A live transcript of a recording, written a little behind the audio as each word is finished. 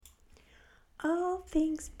All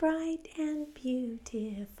things bright and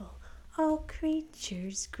beautiful, all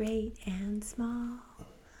creatures great and small,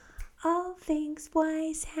 all things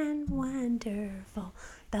wise and wonderful,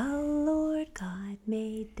 the Lord God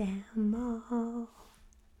made them all.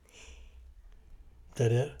 Is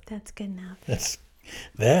that it? That's good enough.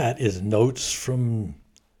 That is Notes from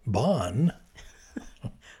Bon.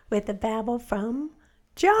 With a babble from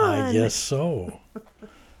John. I guess so.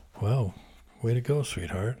 Well, way to go,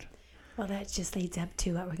 sweetheart. Well, that just leads up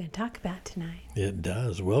to what we're going to talk about tonight. It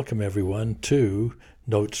does. Welcome, everyone, to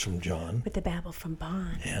Notes from John. With the babble from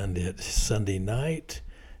Bon. And it's Sunday night,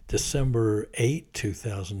 December 8,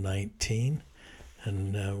 2019.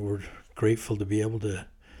 And we're grateful to be able to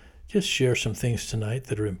just share some things tonight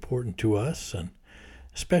that are important to us, and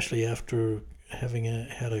especially after having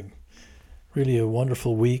had a really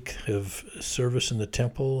wonderful week of service in the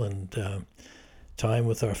temple and time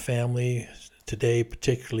with our family. Today,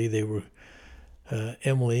 particularly, they were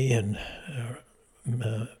Emily and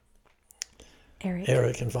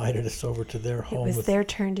Eric invited us over to their home. It was their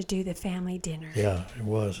turn to do the family dinner. Yeah, it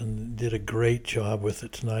was, and did a great job with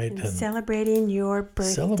it tonight. And celebrating your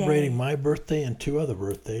birthday. Celebrating my birthday and two other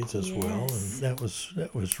birthdays as Yes. well, and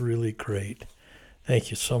that was really great.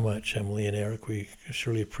 Thank you so much, Emily and Eric. We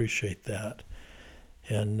surely appreciate that.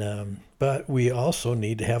 And but we also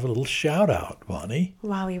need to have a little shout out, Bonnie.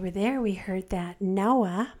 While we were there, we heard that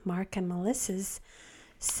Noah, Mark and Melissa's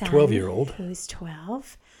son, 12-year-old, who's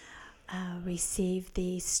 12, received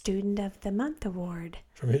the Student of the Month award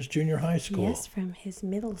from his junior high school. Yes, from his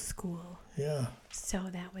middle school. Yeah. So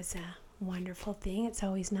that was a wonderful thing. It's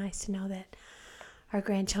always nice to know that our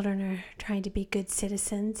grandchildren are trying to be good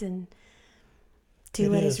citizens and do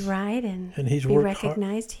what is right and he's be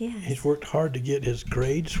recognized. Yes. He's worked hard to get his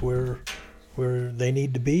grades where they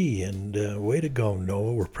need to be, and way to go,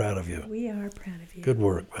 Noah. We're proud of you. We are proud of you. Good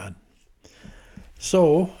work, bud.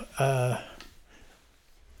 So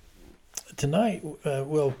tonight,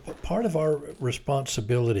 part of our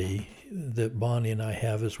responsibility that Bonnie and I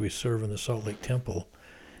have as we serve in the Salt Lake Temple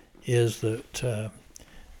is that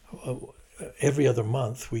every other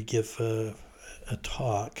month we give a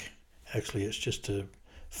talk. Actually, it's just a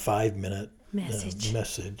 5-minute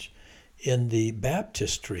message in the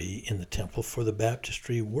baptistry in the temple for the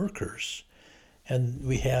baptistry workers. And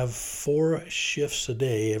we have 4 shifts a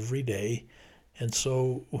day, every day. And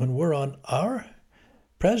so when we're on our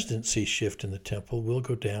presidency shift in the temple, we'll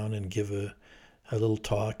go down and give a little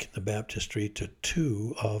talk in the baptistry to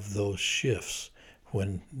 2 of those shifts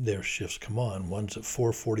when their shifts come on. One's at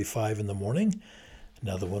 4:45 in the morning.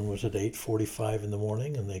 Another one was at 8:45 in the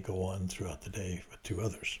morning, and they go on throughout the day with 2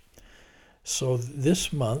 others. So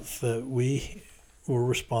this month we were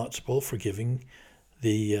responsible for giving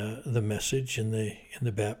the message in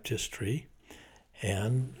the baptistry,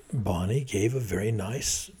 and Bonnie gave a very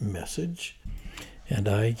nice message, and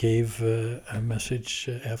I gave a message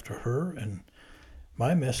after her, and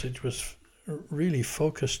my message was really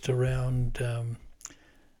focused around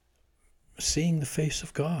seeing the face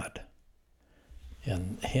of God.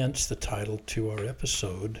 And hence the title to our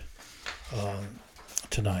episode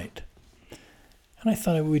tonight. And I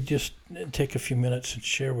thought I would just take a few minutes and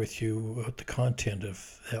share with you what the content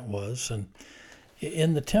of that was. And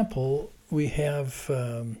in the temple, we have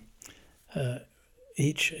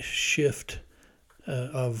each shift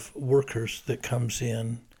of workers that comes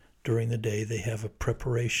in during the day. They have a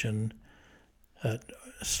preparation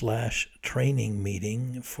 / training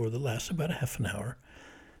meeting that lasts about a half an hour,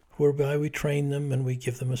 whereby we train them and we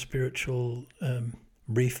give them a spiritual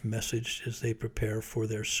brief message as they prepare for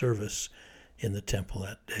their service in the temple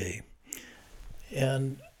that day.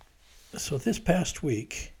 And so this past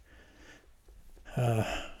week,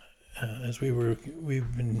 as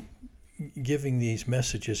we've been giving these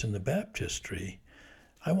messages in the baptistry,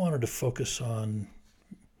 I wanted to focus on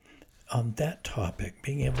that topic,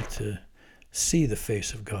 being able to see the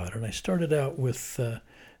face of God. And I started out with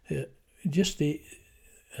just a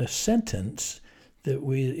sentence that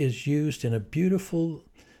is used in a beautiful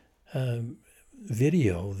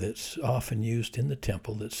video that's often used in the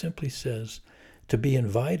temple that simply says, to be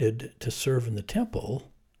invited to serve in the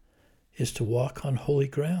temple is to walk on holy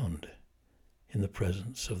ground in the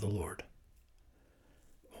presence of the Lord.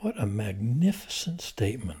 What a magnificent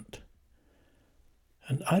statement.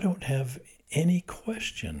 And I don't have any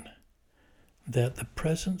question that the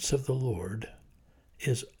presence of the Lord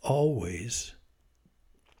is always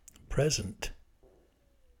present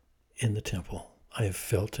in the temple. I have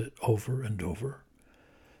felt it over and over.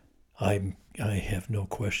 I have no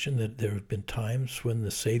question that there have been times when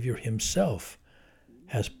the Savior himself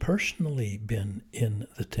has personally been in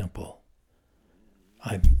the temple.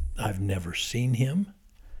 I've never seen him,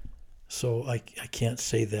 so I can't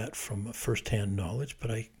say that from firsthand knowledge,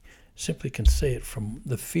 but I simply can say it from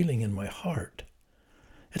the feeling in my heart.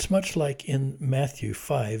 It's much like in Matthew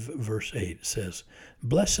 5, verse 8. It says,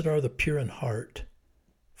 "Blessed are the pure in heart,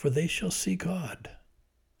 for they shall see God."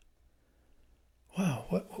 Wow,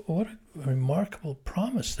 what a remarkable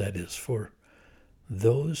promise that is for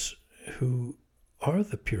those who are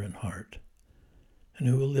the pure in heart and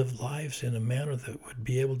who will live lives in a manner that would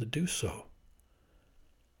be able to do so.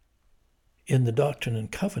 In the Doctrine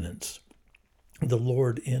and Covenants, the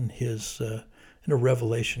Lord in a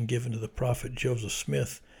revelation given to the prophet Joseph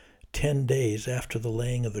Smith 10 days after the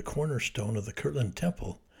laying of the cornerstone of the Kirtland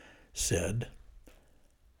Temple said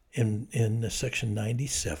in section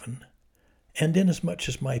 97, "And inasmuch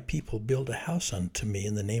as my people build a house unto me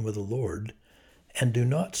in the name of the Lord, and do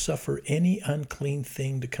not suffer any unclean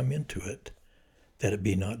thing to come into it, that it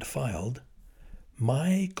be not defiled,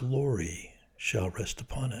 my glory shall rest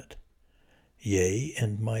upon it. Yea,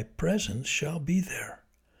 and my presence shall be there,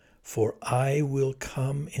 for I will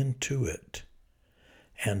come into it,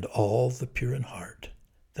 and all the pure in heart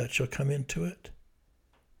that shall come into it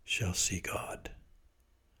shall see God."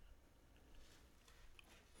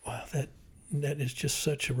 Wow, that is just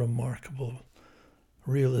such a remarkable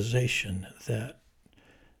realization that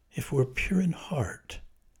if we're pure in heart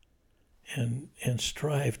and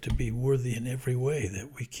strive to be worthy in every way,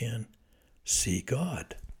 that we can see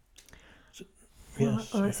God. So,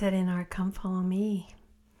 yes. Well, it said in our Come Follow Me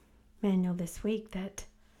manual this week that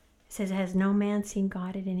it says, "Has no man seen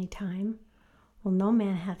God at any time? Well, no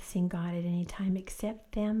man hath seen God at any time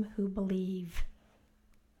except them who believe."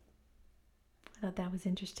 I thought that was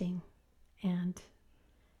interesting. And it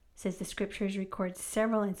says the scriptures record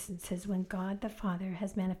several instances when God the Father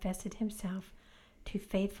has manifested himself to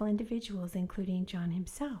faithful individuals, including John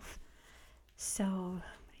himself. So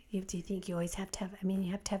do you think you always have to have,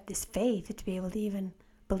 you have to have this faith to be able to even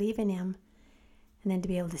believe in him, and then to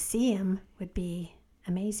be able to see him would be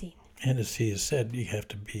amazing. And as he has said, you have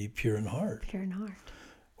to be pure in heart. Pure in heart.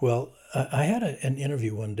 Well, I had an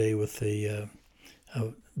interview one day with a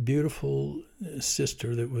beautiful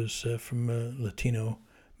sister that was from a Latino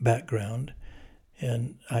background,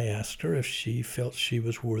 and I asked her if she felt she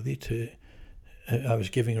was worthy to, I was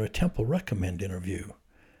giving her a Temple Recommend interview,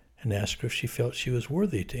 and asked her if she felt she was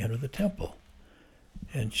worthy to enter the temple.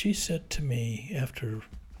 And she said to me, after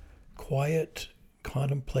quiet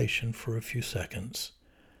contemplation for a few seconds,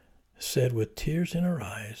 said with tears in her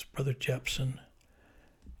eyes, "Brother Jepson,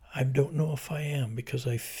 I don't know if I am, because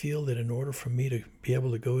I feel that in order for me to be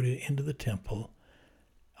able to go into the temple,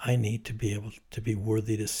 I need to be able to be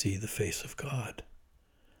worthy to see the face of God."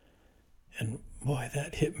 And boy,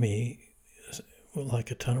 that hit me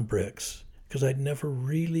like a ton of bricks, because I'd never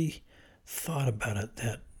really thought about it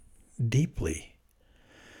that deeply.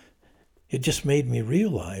 It just made me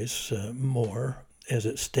realize more, as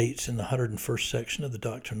it states in the 101st section of the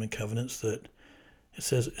Doctrine and Covenants, that it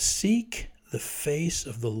says, "Seek the face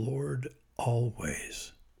of the Lord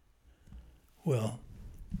always." Well,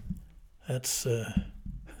 that's kind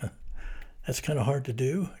of hard to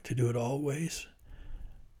do it always.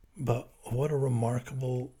 But what a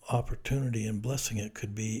remarkable opportunity and blessing it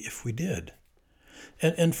could be if we did.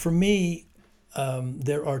 And for me,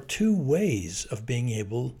 there are two ways of being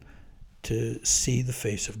able to see the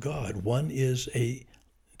face of God. One is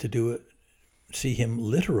to do it, see him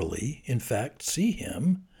literally, in fact, see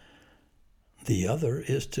him. The other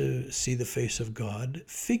is to see the face of God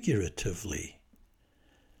figuratively.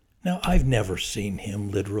 Now, I've never seen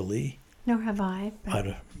him literally. Nor have I.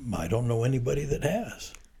 I don't know anybody that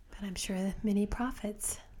has. But I'm sure that many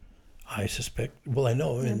prophets. I suspect, well, I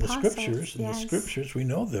know in the scriptures, we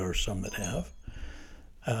know there are some that have.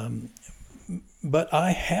 But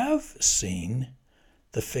I have seen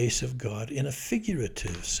the face of God in a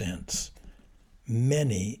figurative sense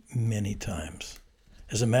many, many times.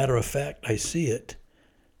 As a matter of fact, I see it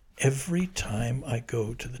every time I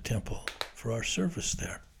go to the temple for our service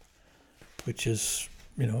there, which is,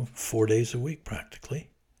 4 days a week practically.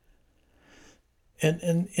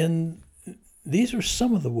 And these are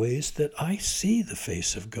some of the ways that I see the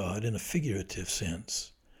face of God in a figurative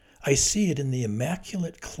sense. I see it in the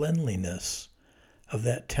immaculate cleanliness of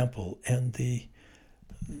that temple and the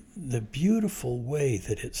beautiful way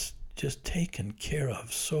that it's just taken care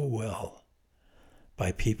of so well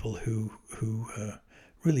by people who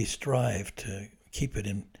really strive to keep it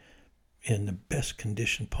in the best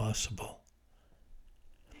condition possible.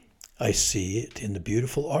 I see it in the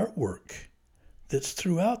beautiful artwork that's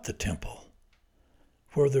throughout the temple,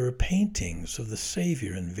 where there are paintings of the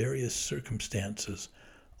Savior in various circumstances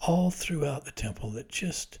all throughout the temple that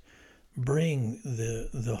just bring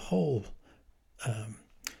the whole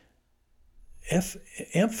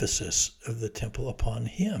emphasis of the temple upon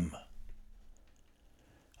him.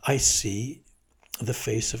 I see the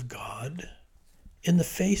face of God in the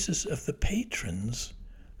faces of the patrons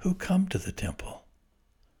who come to the temple,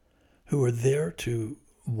 who are there to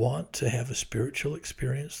want to have a spiritual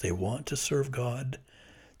experience. They want to serve God.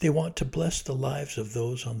 They want to bless the lives of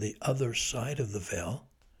those on the other side of the veil.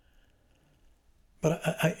 But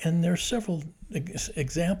and there are several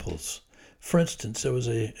examples. For instance, there was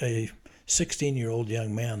a 16-year-old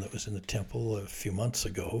young man that was in the temple a few months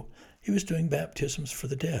ago. He was doing baptisms for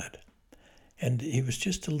the dead. And he was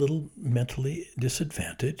just a little mentally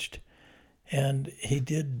disadvantaged. And he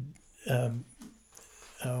did a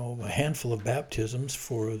handful of baptisms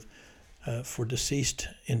for deceased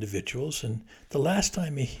individuals. And the last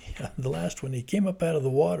one, he came up out of the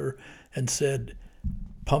water and said,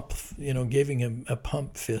 giving him a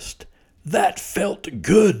pump fist, "That felt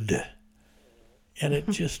good." And it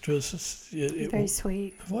just was very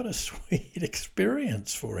sweet. What a sweet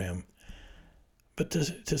experience for him. But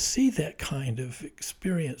to see that kind of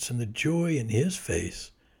experience and the joy in his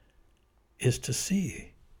face is to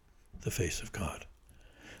see the face of God.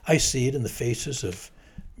 I see it in the faces of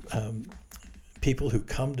people who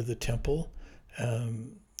come to the temple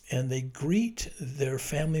and they greet their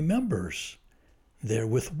family members there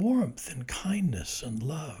with warmth and kindness and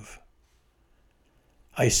love.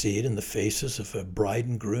 I see it in the faces of a bride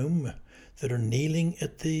and groom that are kneeling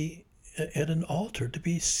at an altar to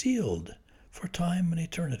be sealed for time and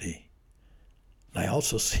eternity. And I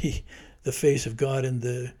also see the face of God in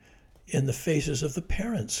the faces of the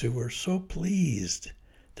parents who are so pleased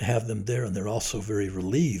to have them there, and they're also very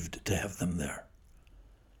relieved to have them there.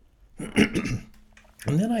 And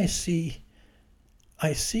then I see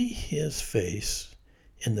his face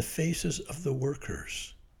in the faces of the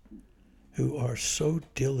workers who are so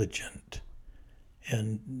diligent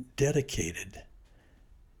and dedicated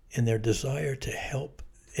in their desire to help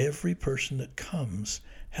every person that comes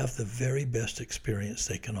have the very best experience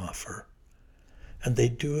they can offer. And they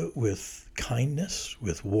do it with kindness,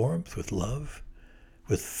 with warmth, with love,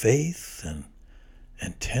 with faith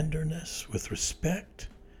and tenderness, with respect.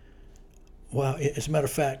 Wow, as a matter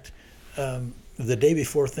of fact, the day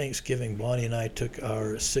before Thanksgiving, Bonnie and I took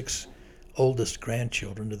our 6 oldest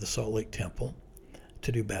grandchildren to the Salt Lake Temple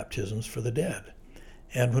to do baptisms for the dead.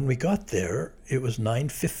 And when we got there, it was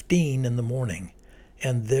 9:15 in the morning,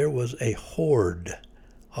 and there was a horde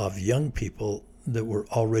of young people that were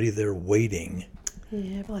already there waiting.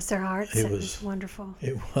 Yeah, bless their hearts. It was wonderful.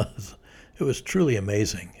 It was truly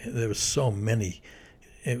amazing. There was so many.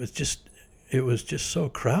 It was just so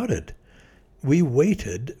crowded. We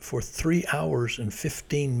waited for 3 hours and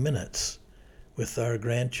 15 minutes with our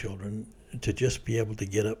grandchildren to just be able to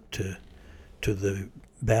get up to the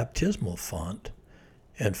baptismal font,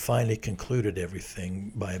 and finally concluded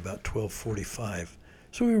everything by about 12:45.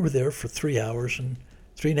 So we were there for 3 hours and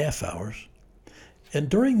 3.5 hours. And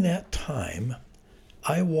during that time,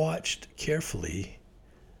 I watched carefully,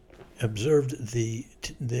 observed the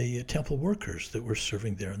temple workers that were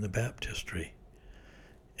serving there in the baptistry.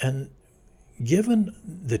 And given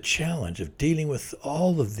the challenge of dealing with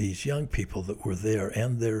all of these young people that were there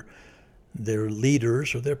and their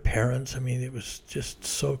leaders or their parents, I mean, it was just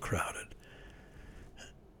so crowded.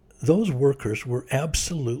 Those workers were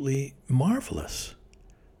absolutely marvelous.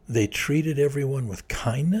 They treated everyone with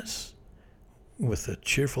kindness, with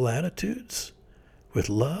cheerful attitudes, with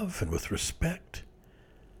love and with respect.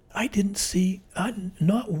 I didn't see,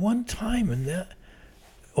 not one time in that,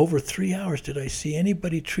 over 3 hours did I see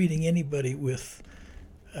anybody treating anybody with,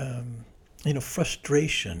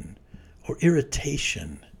 frustration or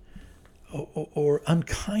irritation or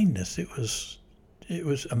unkindness. It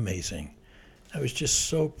was amazing. I was just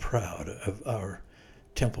so proud of our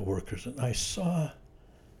temple workers, and I saw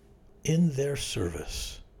in their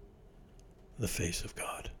service the face of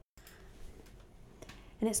God.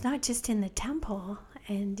 And it's not just in the temple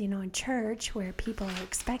and, in church where people are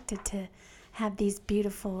expected to have these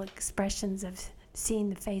beautiful expressions of seeing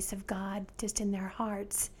the face of God just in their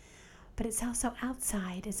hearts, but it's also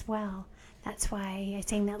outside as well. That's why I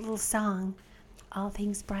sang that little song, all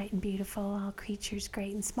things bright and beautiful, all creatures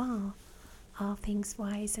great and small, all things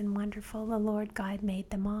wise and wonderful, the Lord God made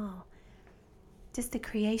them all. Just the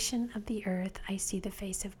creation of the earth, I see the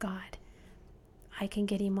face of God. I can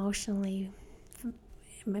get emotional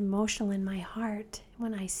in my heart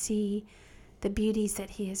when I see the beauties that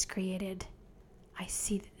He has created. I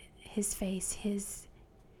see His face, His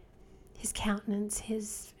countenance,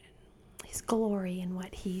 His glory in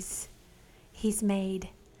what He's made.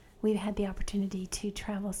 we've had the opportunity to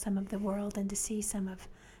travel some of the world and to see some of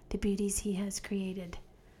the beauties he has created.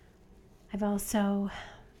 I've also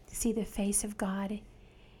see the face of God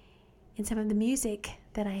in some of the music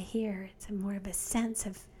that I hear. It's more of a sense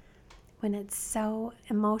of when it's so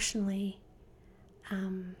emotionally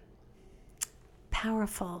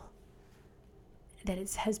powerful that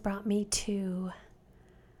it has brought me to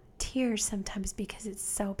tears sometimes, because it's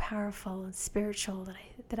so powerful and spiritual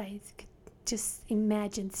that I could just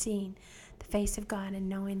imagine seeing the face of God and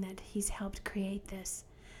knowing that he's helped create this.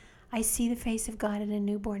 I see the face of God in a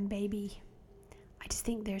newborn baby. I just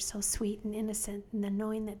think they're so sweet and innocent, and then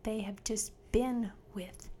knowing that they have just been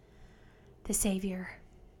with the Savior,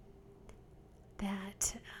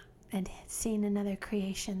 that and seeing another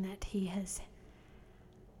creation that he has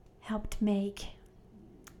helped make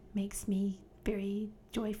makes me very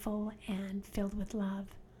joyful and filled with love.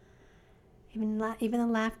 Even the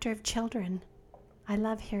laughter of children. I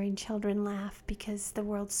love hearing children laugh, because the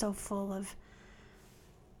world's so full of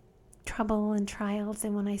trouble and trials,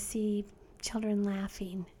 and when I see children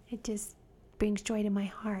laughing, it just brings joy to my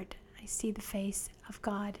heart. I see the face of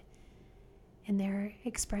God in their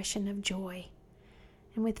expression of joy.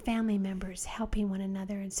 And with family members helping one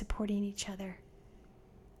another and supporting each other,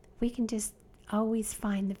 we can just always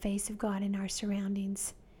find the face of God in our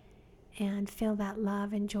surroundings and feel that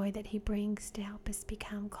love and joy that he brings to help us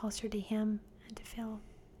become closer to him, and to feel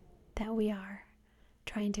that we are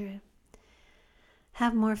trying to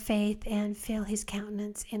have more faith and feel his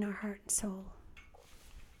countenance in our heart and soul.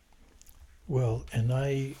 Well, and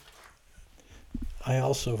I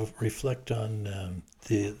also reflect on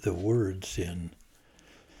the words in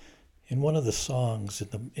one of the songs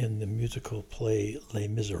in the musical play Les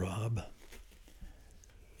Miserables.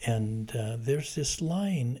 And there's this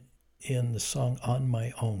line in the song On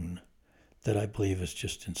My Own that I believe is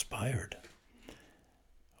just inspired,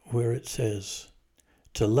 where it says,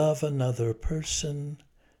 "To love another person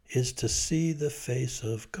is to see the face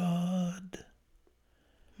of God."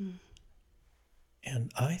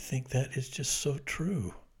 And I think that is just so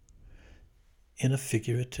true in a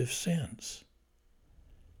figurative sense.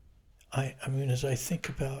 I mean, as I think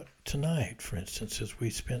about tonight, for instance, as we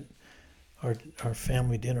spent our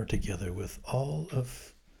family dinner together with all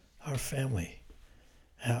of our family,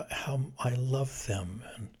 how I love them,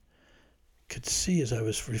 and could see, as I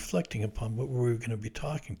was reflecting upon what we were going to be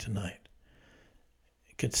talking tonight,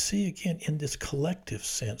 could see again in this collective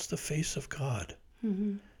sense the face of God.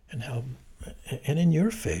 Mm-hmm. And in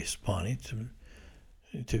your face, Bonnie,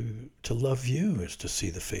 to love you is to see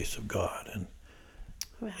the face of God,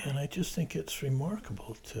 and I just think it's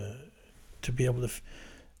remarkable to be able to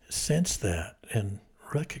sense that and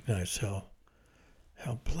recognize how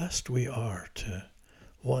blessed we are to,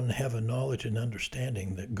 one, have a knowledge and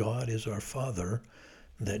understanding that God is our Father,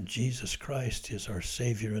 that Jesus Christ is our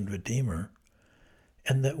Savior and Redeemer,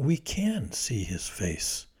 and that we can see his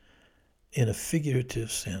face in a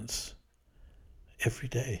figurative sense every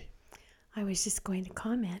day. I was just going to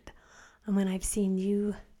comment on when I've seen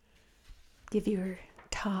you give your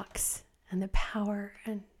talks and the power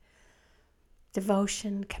and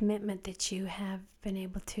devotion, commitment that you have been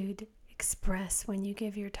able to express when you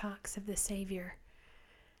give your talks of the Savior,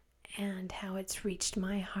 and how it's reached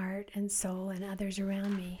my heart and soul and others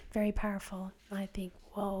around me. Very powerful. I think,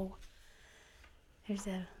 whoa, there's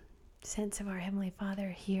a sense of our Heavenly Father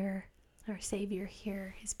here, our Savior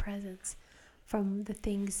here, his presence, from the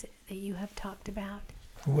things that you have talked about.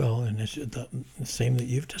 Well, and it's the same that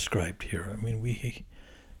you've described here. I mean, we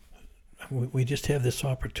just have this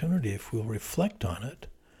opportunity, if we'll reflect on it,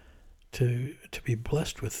 to be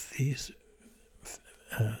blessed with these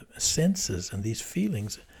senses and these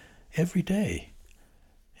feelings every day.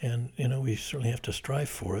 And, we certainly have to strive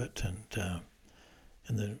for it.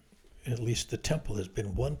 And at least the temple has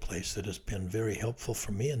been one place that has been very helpful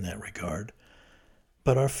for me in that regard.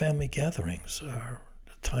 But our family gatherings, the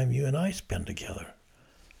time you and I spend together,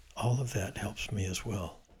 all of that helps me as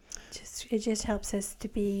well. It just helps us to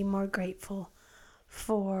be more grateful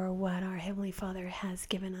for what our Heavenly Father has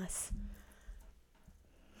given us.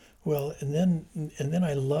 Well, and then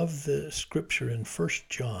I love the scripture in 1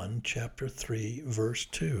 John chapter 3, verse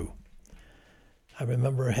 2. I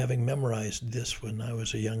remember having memorized this when I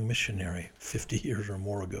was a young missionary 50 years or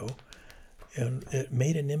more ago, and it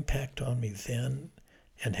made an impact on me then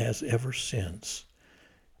and has ever since.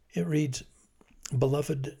 It reads,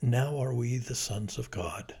 "Beloved, now are we the sons of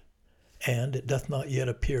God, and it doth not yet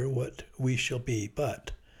appear what we shall be,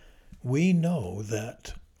 but we know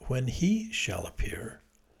that when he shall appear,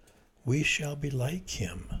 we shall be like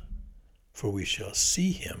him, for we shall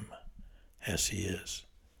see him as he is."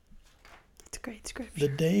 It's a great scripture. The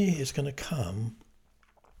day is going to come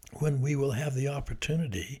when we will have the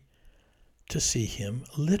opportunity to see him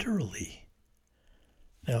literally.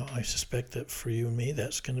 Now, I suspect that for you and me,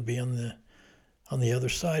 that's going to be on the other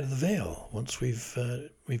side of the veil. Once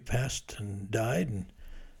we've passed and died,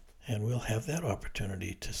 and we'll have that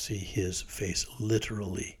opportunity to see his face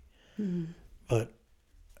literally. But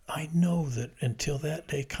I know that until that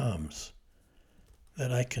day comes,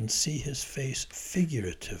 that I can see his face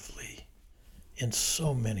figuratively in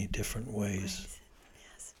so many different ways.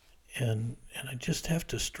 Yes. And I just have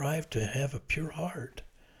to strive to have a pure heart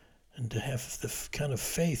and to have the kind of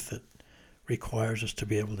faith that requires us to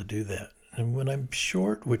be able to do that. And when I'm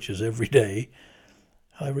short, which is every day,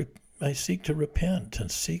 I seek to repent and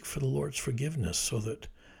seek for the Lord's forgiveness so that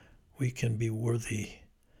we can be worthy,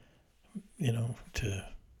 to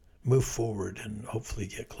move forward and hopefully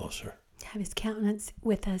get closer. Have his countenance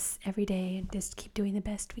with us every day and just keep doing the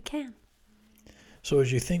best we can. So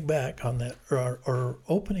as you think back on that, our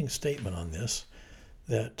opening statement on this,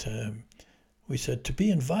 that we said to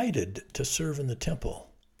be invited to serve in the temple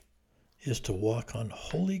is to walk on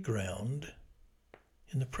holy ground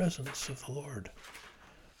in the presence of the Lord.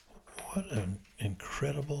 What an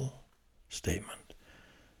incredible statement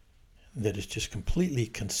that is just completely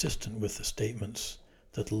consistent with the statements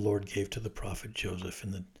that the Lord gave to the prophet Joseph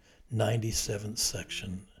in the 97th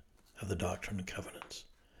section of the Doctrine and Covenants.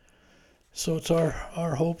 So it's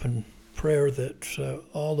our hope and prayer that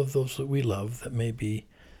all of those that we love that may be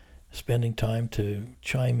spending time to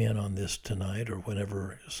chime in on this tonight or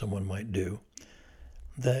whenever someone might do,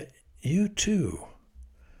 that you too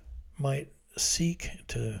might seek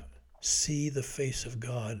to see the face of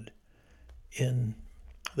God in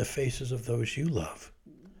the faces of those you love,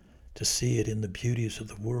 to see it in the beauties of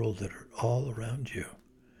the world that are all around you,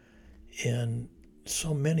 in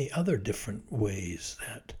so many other different ways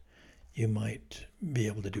that you might be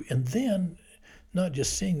able to do. And then, not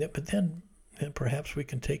just seeing that, but then perhaps we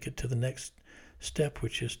can take it to the next step,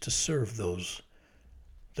 which is to serve those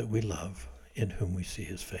that we love in whom we see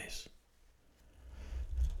his face.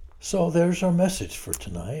 So there's our message for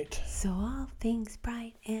tonight. So all things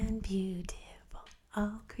bright and beautiful,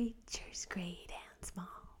 all creatures great and small,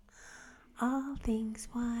 all things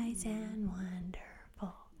wise and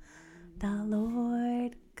wonderful, the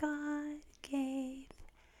Lord God gave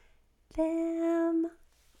them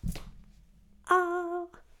all.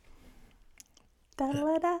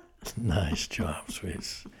 Da-da-da. Nice job,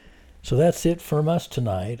 sweets. So that's it from us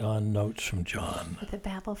tonight on Notes from John. With a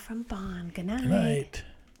babble from Bon. Good night. Good night.